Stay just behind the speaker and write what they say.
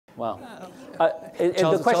Wow.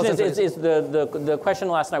 The question the question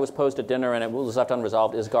last night was posed at dinner, and it was left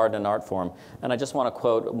unresolved: is garden an art form? And I just want to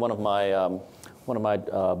quote one of my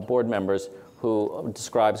board members who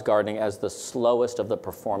describes gardening as the slowest of the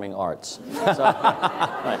performing arts. So,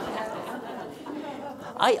 right.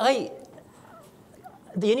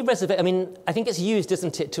 The only reservation, I mean, I think it's used,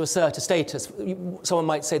 isn't it, to assert a status. Someone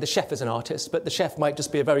might say the chef is an artist, but the chef might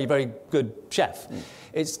just be a very, very good chef.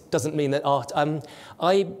 It doesn't mean that art.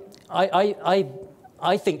 I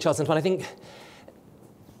think, Charles Antoine, I think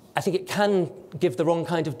it can give the wrong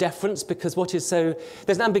kind of deference, because what is so...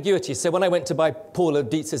 There's an ambiguity. So when I went to buy Paula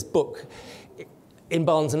Dietz's book in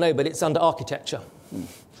Barnes & Noble, it's under architecture.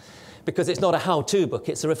 Because it's not a how-to book,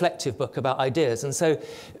 it's a reflective book about ideas. And so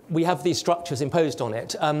we have these structures imposed on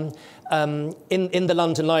it. In the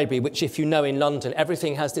London Library, which, if you know, in London,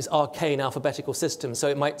 everything has this arcane alphabetical system. So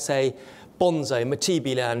it might say bonsai,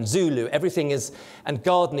 Matibiland, Zulu, everything is... And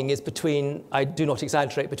gardening is between, I do not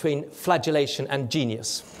exaggerate, between flagellation and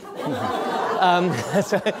genius. What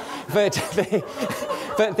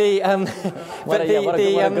a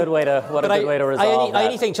good way to resolve that. I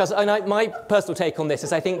only think, Charles, and my personal take on this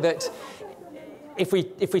is I think that if we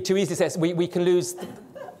too easily say we can lose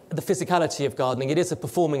the physicality of gardening. It is a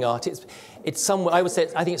performing art. It's somewhere, I would say,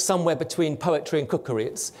 I think it's somewhere between poetry and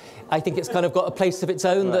cookery. I think it's kind of got a place of its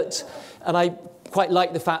own and I quite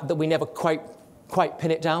like the fact that we never quite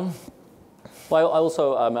pin it down. Well, I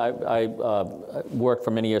also I worked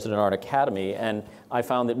for many years at an art academy, and I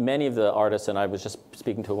found that many of the artists, and I was just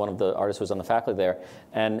speaking to one of the artists who was on the faculty there,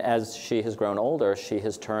 and as she has grown older, she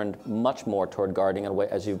has turned much more toward gardening, and away,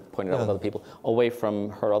 as you pointed out with other people, away from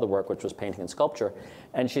her other work, which was painting and sculpture.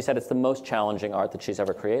 And she said it's the most challenging art that she's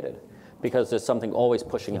ever created, because there's something always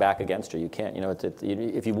pushing back against her. You can't,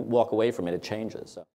 if you walk away from it, it changes. So.